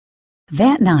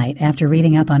That night, after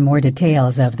reading up on more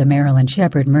details of the Marilyn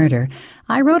Shepard murder,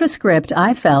 I wrote a script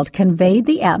I felt conveyed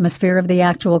the atmosphere of the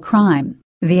actual crime.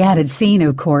 The added scene,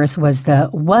 of course, was the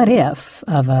what if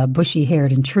of a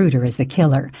bushy-haired intruder as the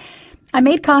killer. I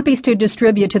made copies to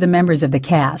distribute to the members of the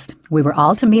cast. We were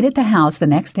all to meet at the house the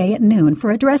next day at noon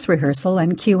for a dress rehearsal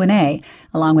and Q&A,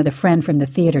 along with a friend from the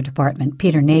theater department,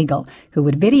 Peter Nagel, who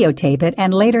would videotape it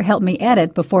and later help me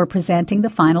edit before presenting the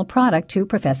final product to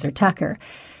Professor Tucker.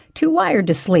 Too wired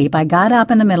to sleep, I got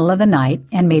up in the middle of the night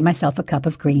and made myself a cup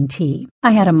of green tea.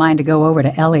 I had a mind to go over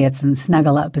to Elliot's and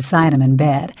snuggle up beside him in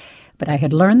bed, but I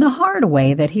had learned the hard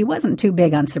way that he wasn't too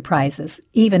big on surprises,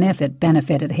 even if it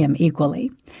benefited him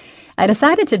equally. I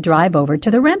decided to drive over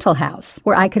to the rental house,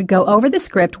 where I could go over the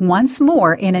script once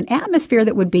more in an atmosphere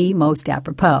that would be most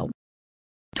apropos.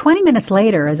 20 minutes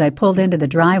later, as I pulled into the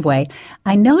driveway,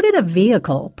 I noted a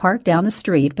vehicle parked down the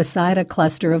street beside a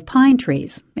cluster of pine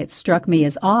trees. It struck me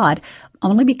as odd,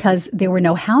 only because there were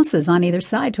no houses on either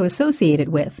side to associate it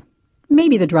with.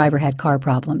 Maybe the driver had car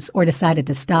problems or decided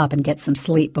to stop and get some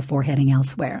sleep before heading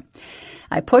elsewhere.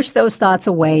 I pushed those thoughts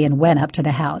away and went up to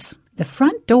the house. The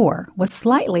front door was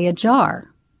slightly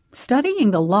ajar.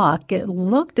 Studying the lock, it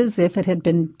looked as if it had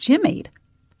been jimmied.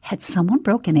 Had someone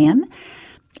broken in?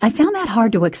 I found that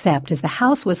hard to accept, as the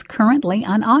house was currently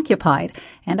unoccupied,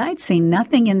 and I'd seen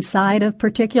nothing inside of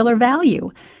particular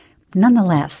value.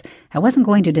 Nonetheless, I wasn't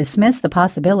going to dismiss the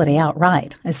possibility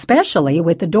outright, especially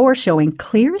with the door showing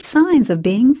clear signs of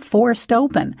being forced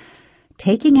open.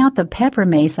 Taking out the pepper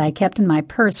mace I kept in my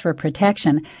purse for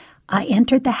protection, I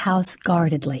entered the house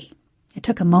guardedly. It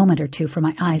took a moment or two for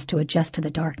my eyes to adjust to the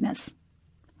darkness.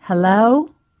 "Hello?"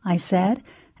 I said,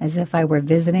 as if I were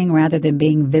visiting rather than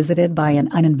being visited by an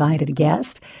uninvited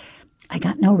guest. I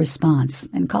got no response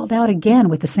and called out again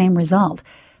with the same result.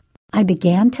 I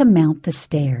began to mount the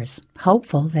stairs,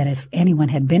 hopeful that if anyone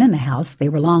had been in the house, they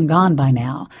were long gone by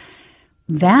now.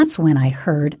 That's when I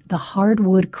heard the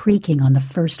hardwood creaking on the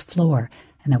first floor,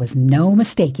 and there was no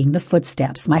mistaking the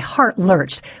footsteps. My heart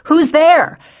lurched. "Who's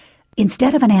there?"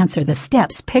 Instead of an answer, the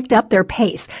steps picked up their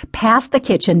pace, past the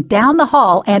kitchen, down the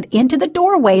hall, and into the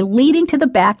doorway leading to the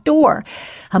back door.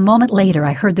 A moment later,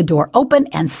 I heard the door open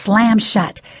and slam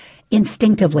shut.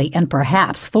 Instinctively, and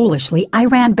perhaps foolishly, I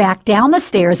ran back down the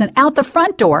stairs and out the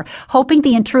front door, hoping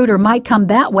the intruder might come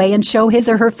that way and show his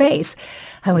or her face.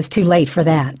 I was too late for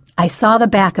that. I saw the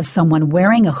back of someone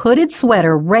wearing a hooded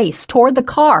sweater race toward the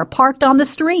car parked on the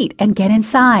street and get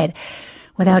inside.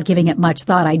 Without giving it much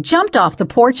thought, I jumped off the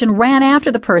porch and ran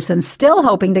after the person, still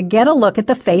hoping to get a look at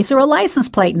the face or a license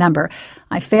plate number.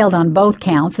 I failed on both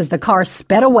counts as the car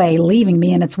sped away, leaving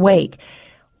me in its wake.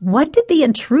 What did the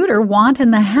intruder want in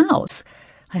the house?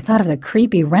 I thought of the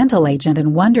creepy rental agent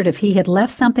and wondered if he had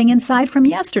left something inside from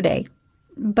yesterday.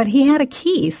 But he had a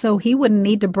key, so he wouldn't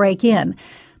need to break in.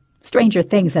 Stranger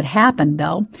things had happened,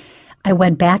 though. I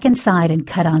went back inside and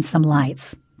cut on some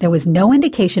lights. There was no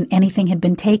indication anything had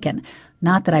been taken.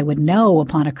 Not that I would know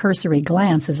upon a cursory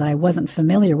glance, as I wasn't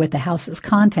familiar with the house's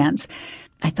contents.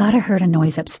 I thought I heard a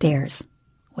noise upstairs.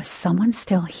 Was someone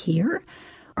still here?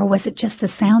 Or was it just the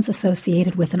sounds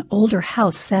associated with an older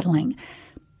house settling?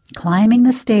 Climbing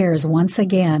the stairs once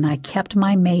again, I kept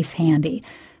my mace handy.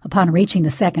 Upon reaching the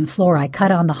second floor, I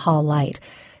cut on the hall light.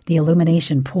 The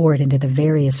illumination poured into the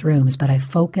various rooms, but I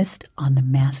focused on the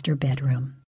master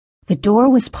bedroom. The door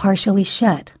was partially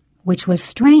shut, which was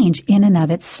strange in and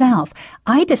of itself.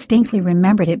 I distinctly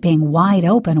remembered it being wide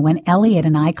open when Elliot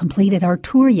and I completed our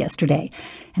tour yesterday,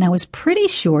 and I was pretty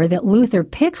sure that Luther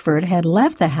Pickford had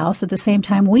left the house at the same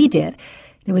time we did.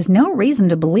 There was no reason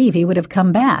to believe he would have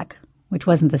come back, which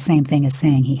wasn't the same thing as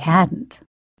saying he hadn't.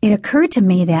 It occurred to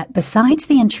me that besides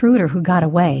the intruder who got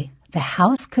away, the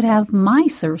house could have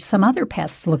mice or some other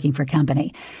pests looking for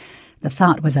company. The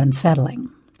thought was unsettling.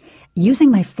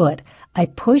 Using my foot, I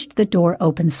pushed the door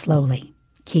open slowly,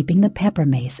 keeping the pepper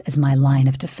mace as my line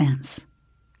of defense.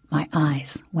 My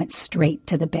eyes went straight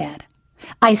to the bed.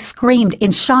 I screamed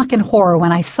in shock and horror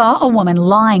when I saw a woman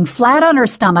lying flat on her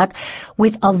stomach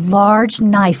with a large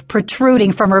knife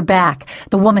protruding from her back.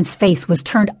 The woman's face was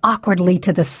turned awkwardly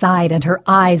to the side and her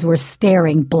eyes were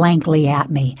staring blankly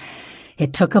at me.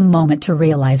 It took a moment to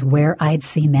realize where I'd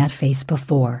seen that face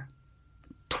before.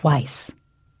 Twice.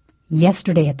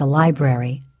 Yesterday at the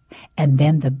library, and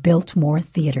then the Biltmore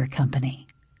Theater Company.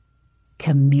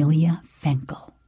 Camellia Fenkel.